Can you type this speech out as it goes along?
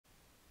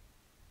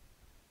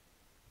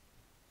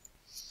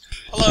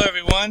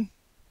everyone,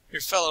 your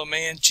fellow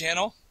man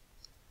channel,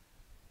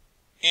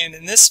 and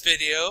in this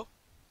video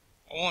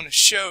I want to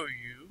show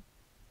you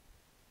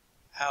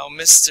how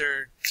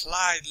Mr.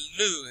 Clyde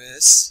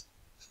Lewis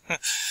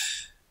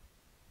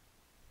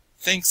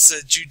thinks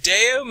the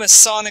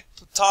JUDEO-MASONIC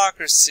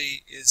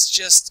Plutocracy is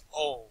just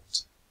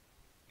old,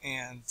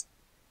 and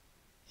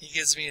he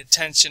gives me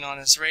attention on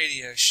his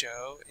radio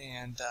show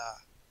and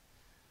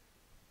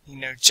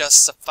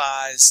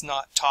justifies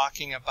not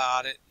talking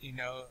about it,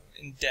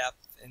 in depth,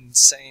 and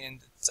saying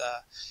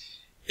that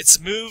it's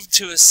moved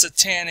to a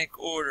satanic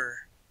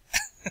order.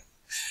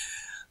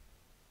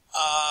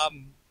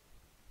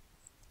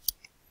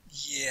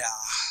 Yeah,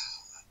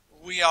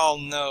 we all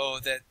know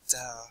that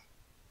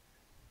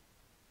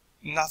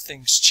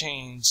nothing's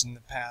changed in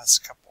the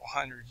past couple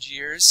hundred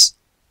years.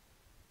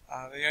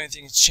 The only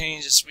thing that's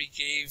changed is we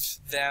gave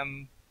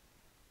them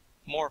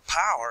more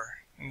power,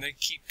 and they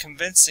keep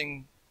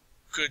convincing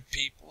good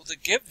people to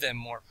give them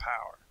more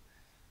power.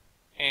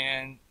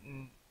 And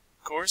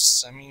of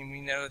course,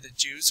 we know the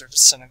Jews are the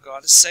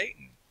synagogue of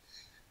Satan.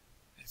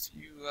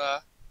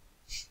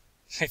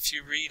 If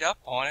you read up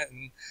on it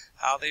and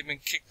how they've been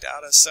kicked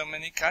out of so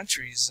many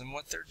countries and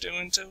what they're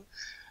doing to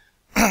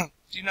the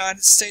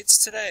United States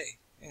today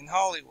in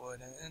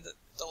Hollywood, and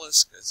the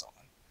list goes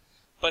on.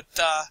 But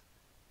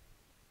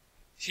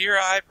here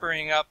I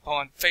bring up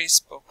on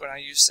Facebook, when I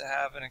used to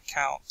have an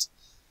account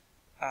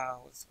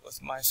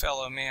with my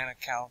fellow man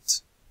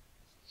account,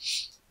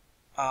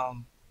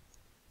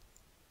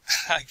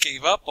 I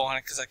gave up on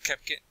it because I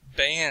kept getting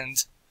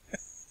banned.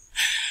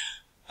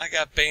 I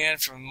got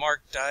banned from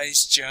Mark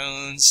Dice,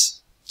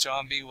 Jones,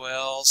 John B.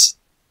 Wells,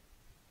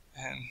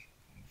 and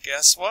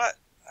guess what?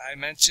 I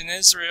mention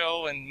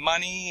Israel and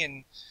money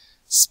and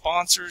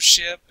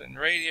sponsorship and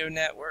radio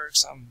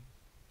networks. I'm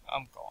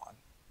gone.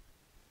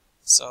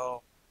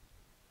 So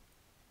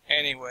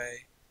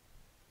anyway,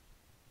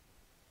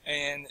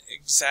 and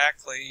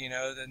exactly,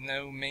 the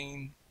no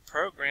main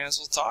programs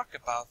will talk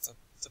about the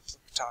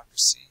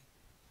plutocracy.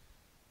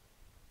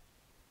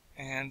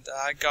 And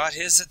I got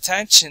his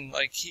attention.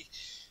 Like he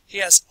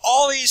has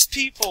all these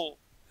people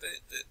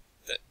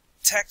that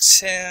text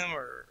him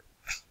or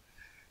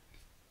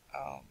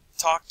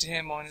talk to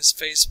him on his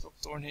Facebook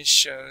during his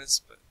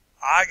shows, but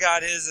I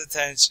got his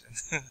attention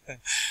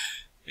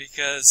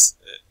because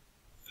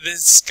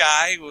this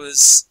guy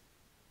was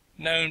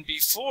known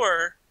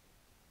before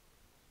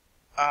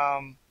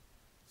to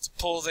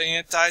pull the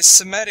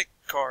anti-Semitic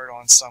card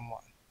on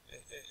someone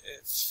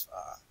if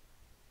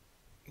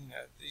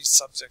these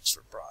subjects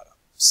were brought up.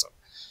 So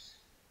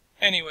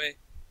anyway,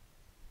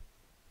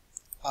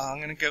 I'm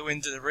going to go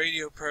into the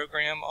radio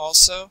program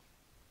also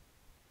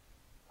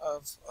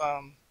of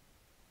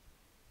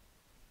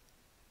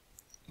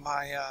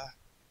my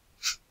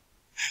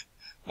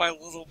my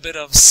little bit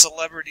of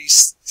celebrity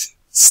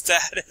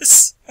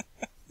status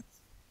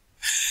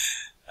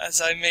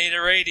as I made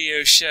a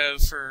radio show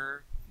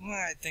for,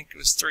 I think it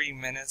was 3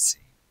 minutes.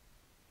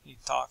 He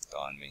talked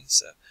on me.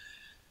 So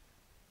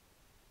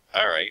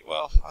alright,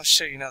 well, I'll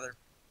show you another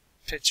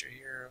picture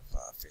here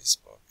of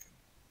Facebook.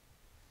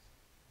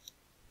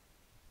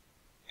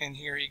 And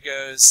here he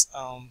goes,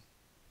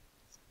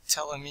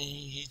 telling me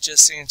he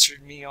just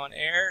answered me on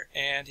air,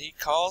 and he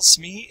calls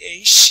me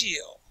a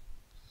shill.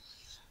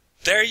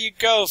 There you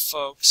go,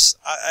 folks.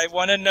 I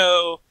want to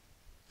know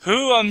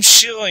who I'm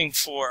shilling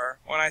for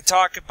when I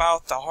talk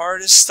about the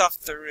hardest stuff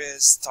there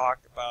is to talk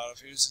about of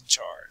who's in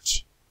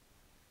charge.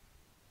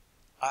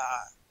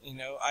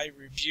 I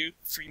rebuke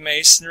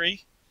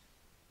Freemasonry.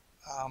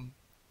 You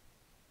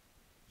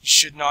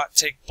should not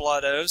take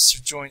blood oaths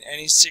or join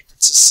any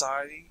secret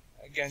society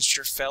against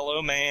your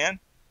fellow man.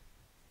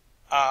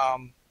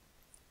 And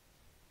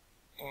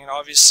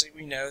obviously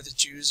we know the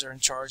Jews are in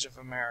charge of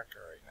America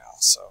right now.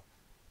 So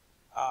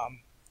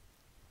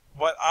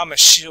what I'm a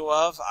shill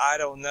of, I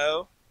don't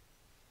know.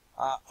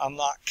 I'm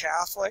not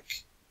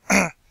Catholic.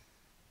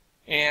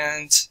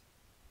 And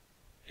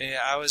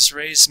yeah, I was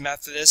raised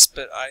Methodist,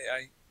 but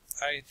I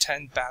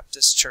attend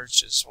Baptist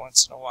churches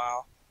once in a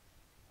while.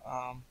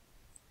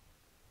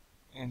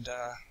 And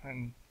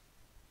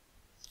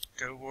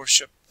go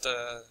worship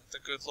the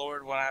good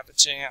Lord when I have a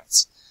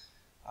chance.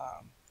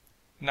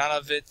 None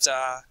of it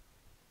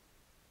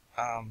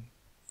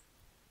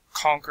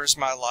conquers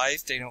my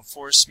life. They don't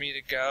force me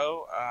to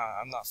go.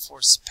 I'm not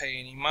forced to pay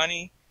any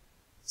money,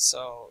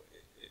 so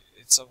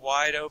it's a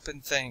wide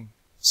open thing.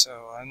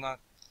 So I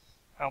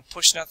don't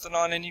push nothing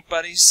on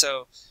anybody.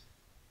 So,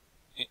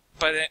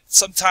 but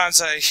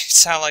sometimes I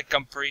sound like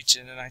I'm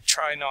preaching, and I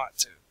try not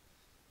to.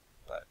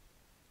 But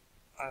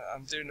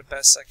I'm doing the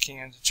best I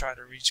can to try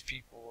to reach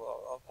people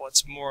of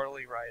what's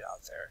morally right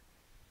out there.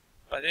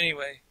 But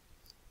anyway,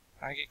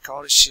 I get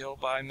called a shill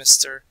by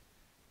Mr.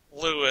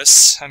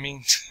 Lewis.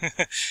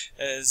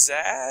 Is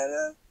that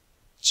a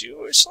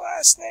Jewish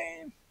last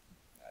name?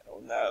 I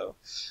don't know.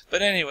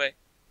 But anyway,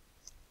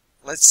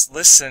 let's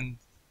listen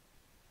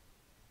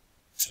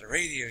to the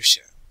radio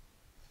show.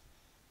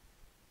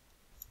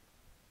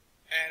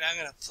 And I'm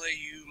going to play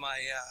you my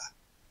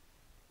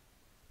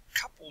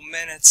couple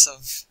minutes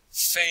of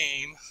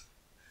fame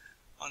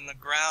on the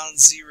Ground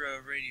Zero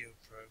radio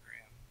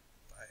program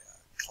by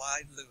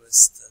Clyde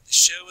Lewis. The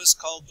show is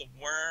called The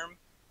Worm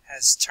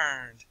Has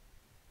Turned,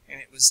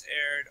 and it was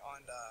aired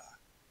on I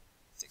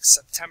think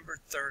September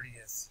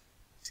 30th,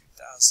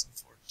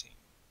 2014.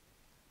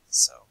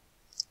 So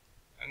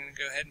I'm going to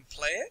go ahead and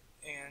play it,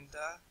 and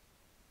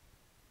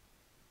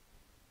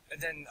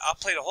then I'll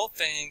play the whole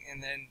thing,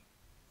 and then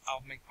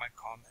I'll make my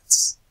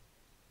comments.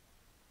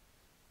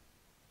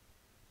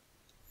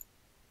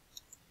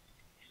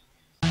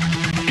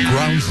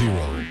 Ground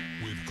Zero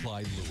with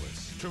Clyde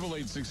Lewis.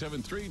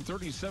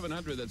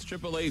 888-673-3700. That's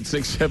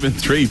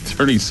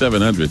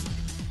 888-673-3700.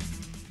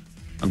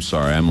 I'm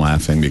sorry, I'm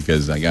laughing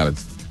because I got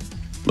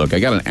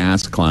an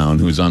ass clown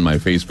who's on my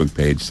Facebook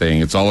page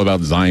saying it's all about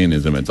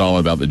Zionism. It's all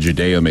about the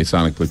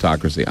Judeo-Masonic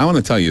Plutocracy. I want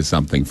to tell you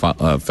something,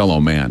 fellow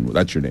man.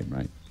 That's your name,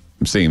 right?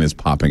 I'm seeing this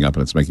popping up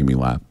and it's making me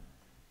laugh.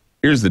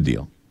 Here's the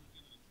deal.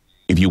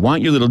 If you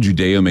want your little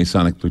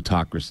Judeo-Masonic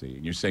plutocracy,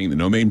 and you're saying that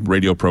no main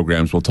radio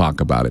programs will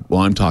talk about it, well,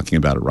 I'm talking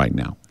about it right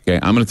now. Okay,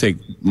 I'm going to take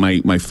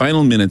my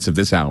final minutes of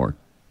this hour,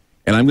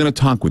 and I'm going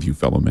to talk with you,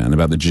 fellow man,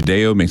 about the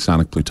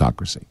Judeo-Masonic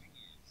plutocracy.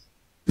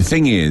 The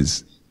thing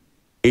is,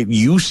 it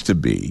used to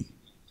be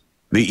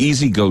the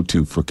easy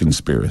go-to for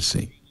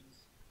conspiracy.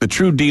 The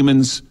true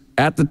demons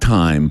at the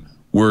time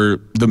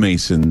were the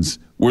Masons,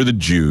 were the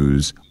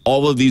Jews,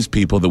 all of these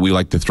people that we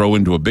like to throw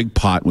into a big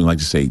pot, and we like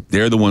to say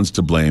they're the ones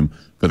to blame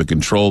for the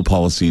control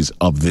policies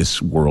of this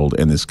world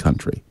and this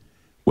country.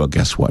 Well,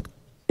 guess what?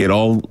 It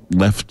all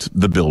left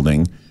the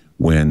building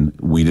when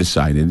we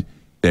decided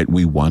that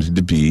we wanted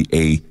to be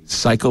a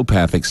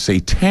psychopathic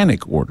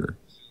satanic order,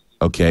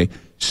 okay?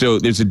 So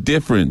there's a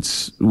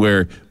difference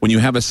where when you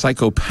have a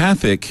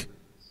psychopathic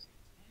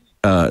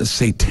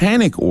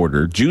satanic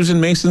order, Jews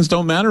and Masons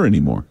don't matter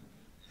anymore.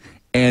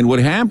 And what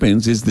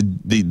happens is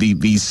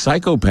these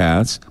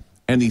psychopaths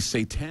and these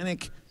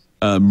satanic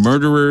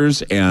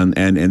murderers and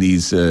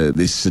these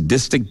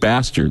sadistic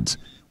bastards,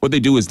 what they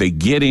do is they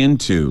get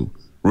into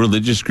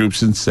religious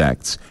groups and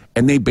sects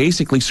and they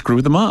basically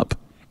screw them up.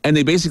 And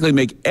they basically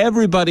make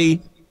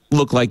everybody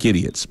look like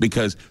idiots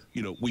because,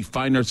 we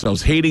find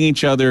ourselves hating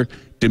each other,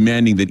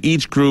 demanding that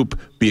each group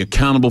be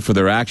accountable for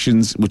their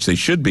actions, which they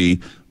should be.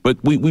 But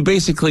we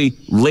basically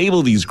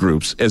label these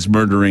groups as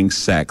murdering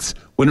sects,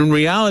 when in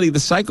reality, the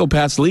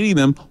psychopaths leading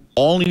them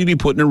all need to be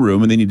put in a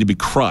room and they need to be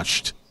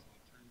crushed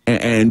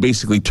and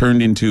basically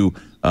turned into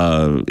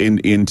nothing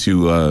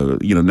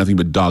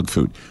but dog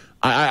food.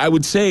 I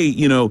would say,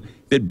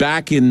 that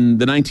back in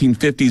the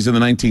 1950s and the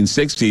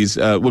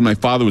 1960s, when my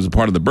father was a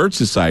part of the Birch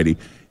Society,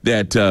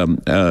 that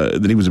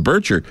he was a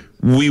Bircher,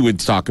 we would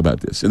talk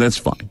about this, and that's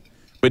fine.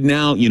 But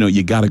now,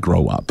 you got to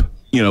grow up.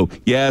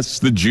 Yes,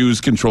 the Jews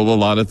control a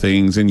lot of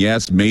things, and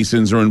yes,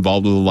 Masons are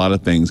involved with a lot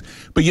of things.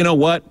 But you know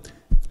what?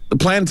 The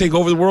plan to take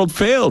over the world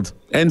failed.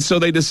 And so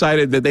they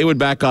decided that they would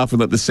back off and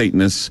let the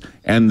Satanists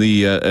and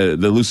the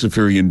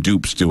Luciferian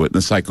dupes do it, and the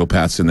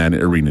psychopaths in that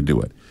arena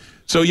do it.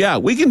 So, yeah,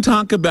 we can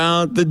talk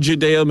about the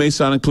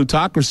Judeo-Masonic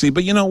plutocracy,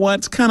 but you know what?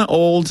 It's kind of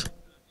old.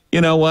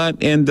 You know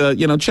what? And,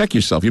 check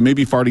yourself. You may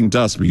be farting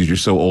dust because you're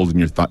so old in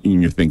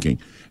your thinking.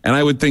 And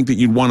I would think that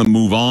you'd want to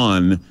move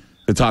on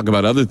to talk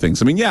about other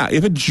things. I mean, yeah,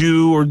 if a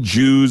Jew or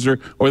Jews or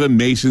the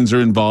Masons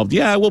are involved,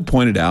 yeah, we'll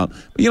point it out.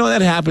 But,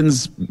 that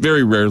happens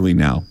very rarely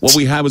now. What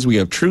we have is we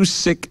have true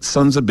sick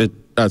sons of idiots,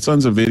 I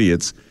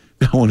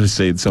want to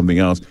say something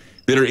else,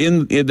 that are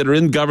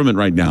in government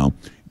right now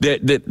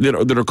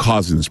that are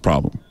causing this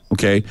problem,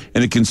 okay?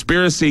 And the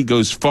conspiracy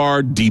goes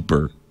far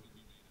deeper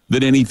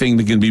than anything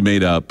that can be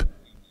made up,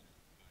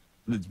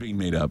 that's being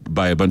made up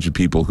by a bunch of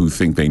people who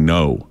think they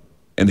know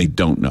and they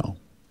don't know.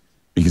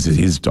 Because it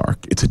is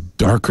dark. It's a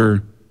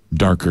darker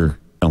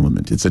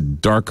element. It's a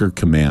darker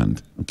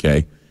command,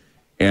 okay?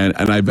 And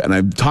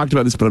I've talked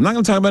about this, but I'm not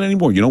going to talk about it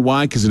anymore. You know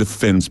why? Because it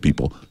offends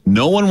people.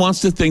 No one wants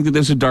to think that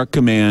there's a dark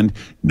command.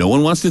 No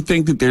one wants to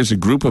think that there's a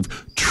group of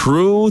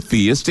true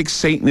theistic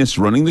Satanists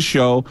running the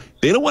show.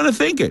 They don't want to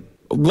think it.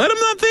 Let them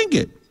not think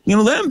it.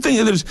 Let them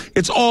think that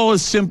it's all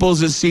as simple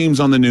as it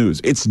seems on the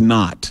news. It's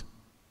not.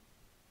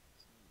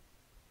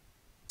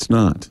 It's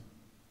not.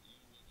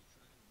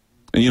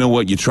 And you know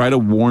what? You try to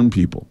warn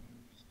people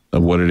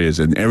of what it is,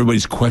 and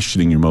everybody's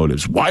questioning your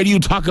motives. Why do you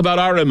talk about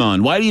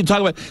Ahriman? Why do you talk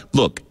about...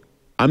 Look,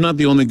 I'm not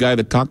the only guy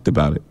that talked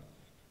about it.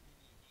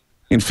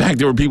 In fact,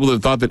 there were people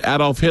that thought that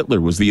Adolf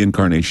Hitler was the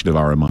incarnation of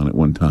Ahriman at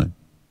one time.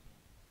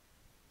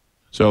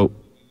 So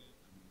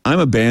I'm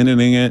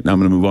abandoning it, and I'm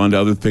going to move on to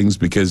other things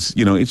because,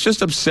 it's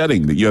just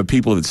upsetting that you have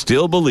people that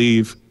still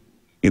believe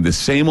in the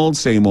same old.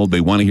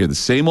 They want to hear the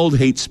same old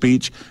hate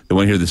speech. They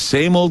want to hear the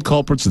same old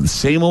culprits and the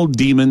same old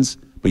demons.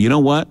 But you know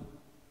what?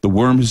 The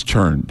worm has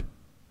turned.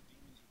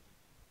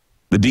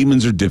 The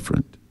demons are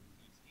different.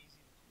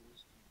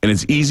 And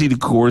it's easy to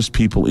coerce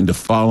people into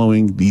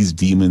following these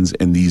demons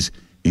and these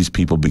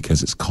people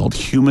because it's called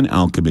human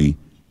alchemy,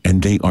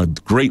 and they are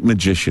great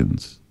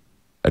magicians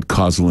at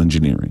causal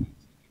engineering.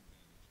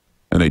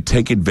 And they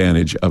take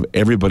advantage of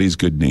everybody's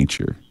good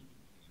nature,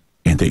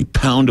 and they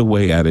pound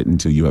away at it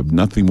until you have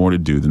nothing more to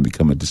do than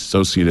become a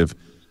dissociative,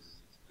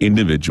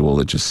 individual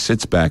that just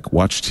sits back,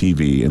 watch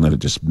TV, and let it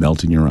just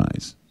melt in your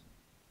eyes.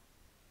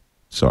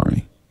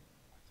 Sorry.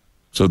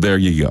 So there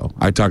you go.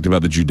 I talked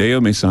about the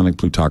Judeo-Masonic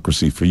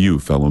plutocracy for you,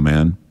 fellow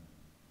man.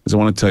 Because I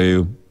want to tell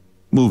you,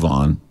 move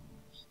on,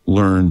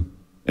 learn,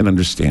 and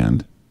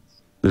understand.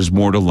 There's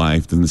more to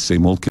life than the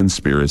same old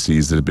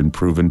conspiracies that have been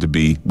proven to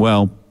be,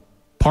 well,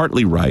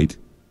 partly right,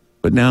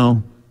 but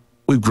now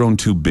we've grown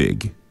too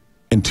big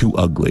and too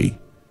ugly,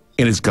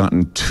 and it's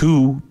gotten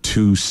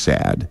too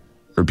sad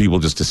for people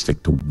just to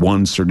stick to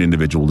one certain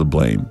individual to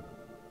blame.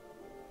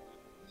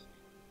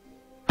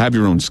 Have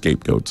your own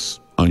scapegoats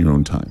on your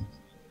own time.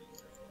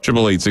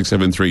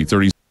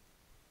 888-673-30.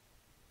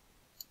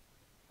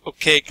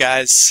 Okay,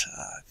 guys,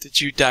 did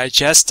you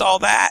digest all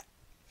that?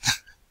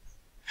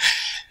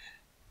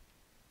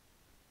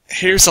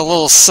 Here's a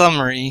little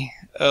summary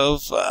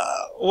of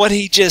what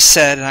he just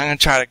said, and I'm going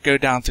to try to go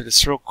down through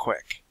this real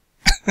quick.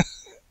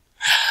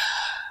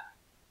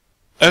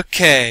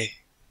 Okay.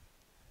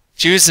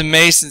 Jews and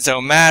Masons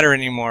don't matter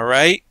anymore,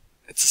 right?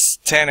 It's a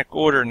satanic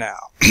order now.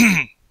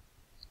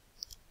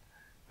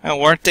 And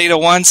weren't they the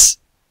ones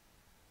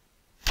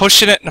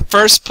pushing it in the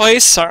first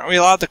place? Aren't we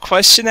allowed to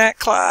question that,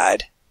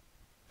 Clyde?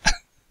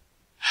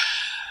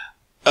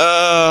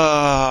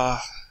 Guys,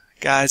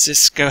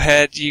 just go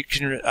ahead. You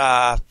can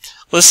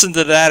listen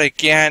to that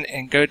again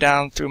and go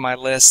down through my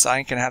list. I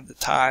ain't going to have the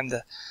time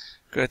to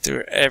go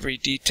through every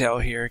detail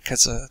here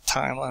because of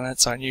time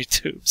limits on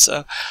YouTube.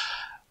 So,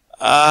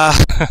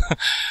 oh,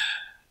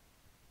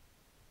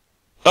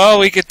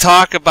 we could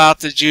talk about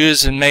the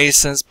Jews and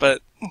Masons,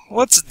 but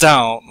let's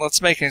don't.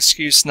 Let's make an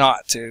excuse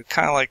not to.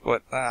 Kind of like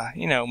what,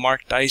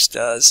 Mark Dice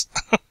does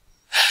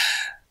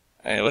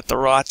with the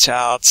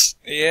Rothschilds.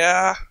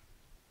 Yeah.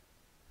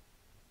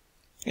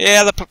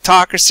 Yeah, the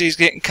plutocracy is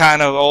getting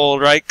kind of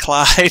old, right,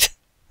 Clyde?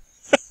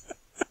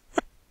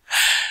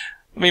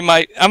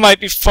 I might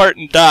be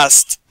farting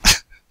dust.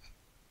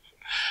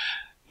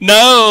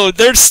 No,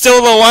 they're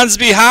still the ones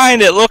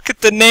behind it. Look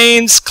at the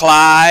names,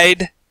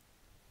 Clyde.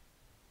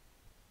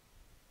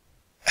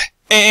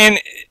 And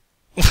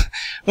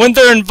when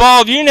they're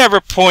involved, you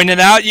never point it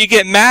out. You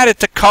get mad at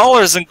the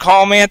callers and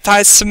call them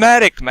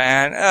anti-Semitic,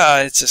 man.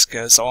 It just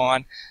goes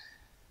on.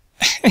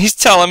 He's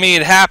telling me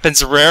it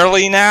happens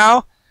rarely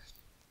now.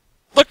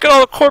 Look at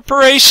all the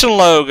corporation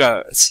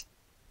logos.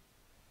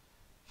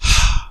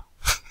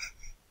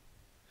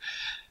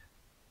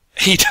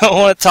 He don't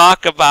want to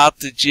talk about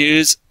the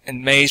Jews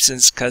and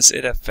Masons because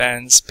it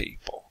offends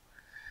people.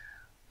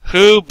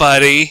 Who,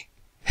 buddy?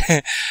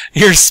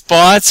 Your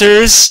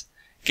sponsors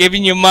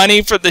giving you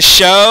money for the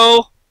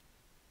show?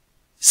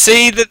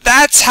 See,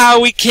 that's how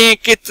we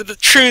can't get to the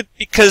truth,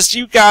 because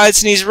you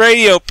guys in these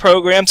radio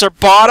programs are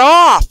bought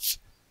off.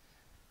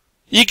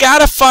 You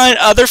gotta find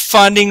other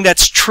funding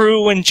that's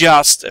true and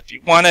just if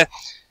you want to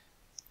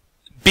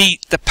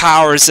beat the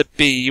powers that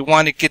be. You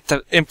want to get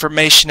the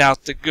information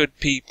out to good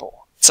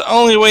people. It's the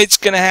only way it's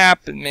gonna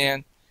happen,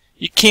 man.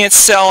 You can't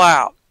sell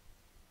out.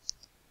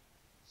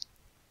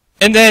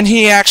 And then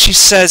he actually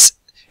says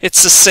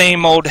it's the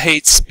same old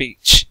hate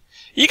speech.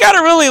 You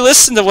gotta really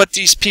listen to what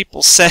these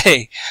people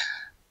say.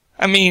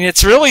 I mean,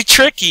 it's really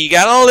tricky. You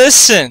gotta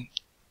listen.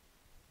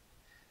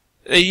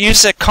 They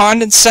use a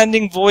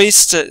condescending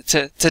voice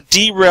to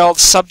derail the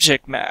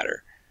subject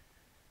matter.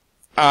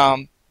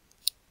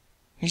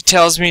 He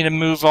tells me to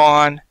move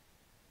on,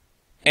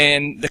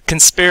 and the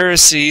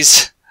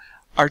conspiracies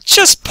are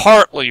just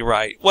partly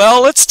right.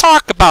 Well, let's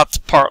talk about the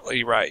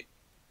partly right.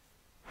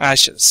 I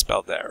should have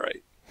spelled that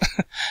right.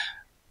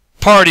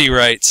 Party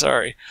right,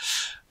 sorry.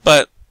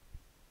 But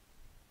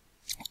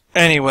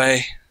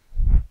anyway,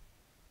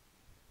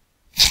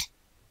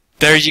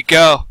 there you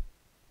go.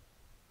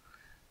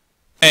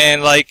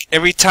 And like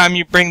every time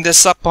you bring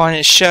this up on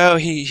his show,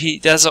 he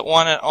doesn't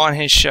want it on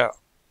his show.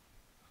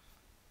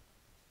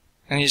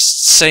 And he's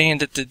saying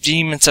that the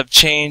demons have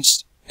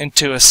changed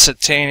into a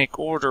satanic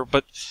order,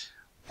 but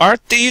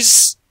aren't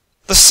these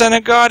the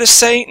synagogue of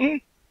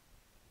Satan?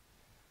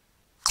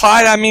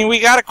 Clyde, I mean, we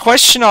gotta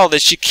question all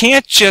this. You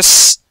can't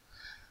just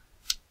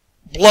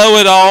blow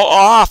it all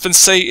off and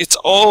say it's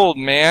old,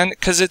 man,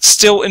 because it's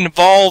still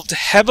involved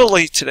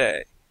heavily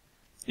today.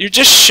 You're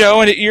just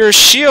showing that you're a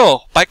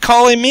shield by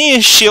calling me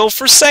a shield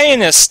for saying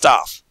this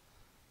stuff.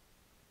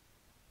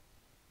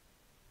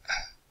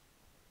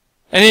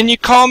 And then you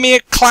call me a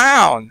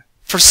clown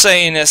for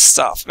saying this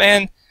stuff.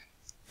 Man,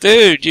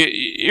 dude,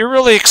 you're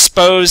really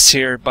exposed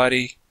here,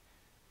 buddy.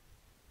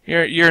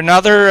 You're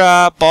another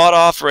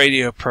bought-off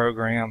radio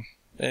program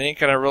that ain't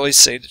gonna really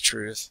say the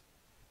truth.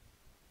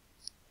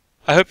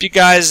 I hope you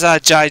guys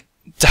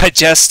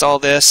digest all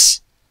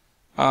this.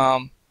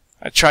 I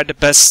tried the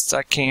best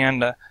I can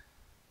to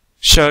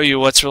show you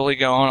what's really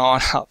going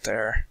on out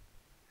there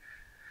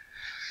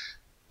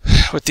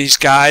with these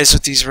guys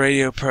with these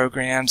radio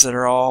programs that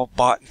are all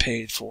bought and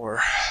paid for.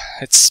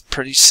 It's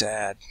pretty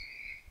sad.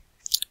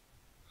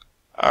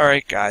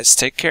 Alright guys,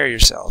 take care of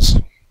yourselves.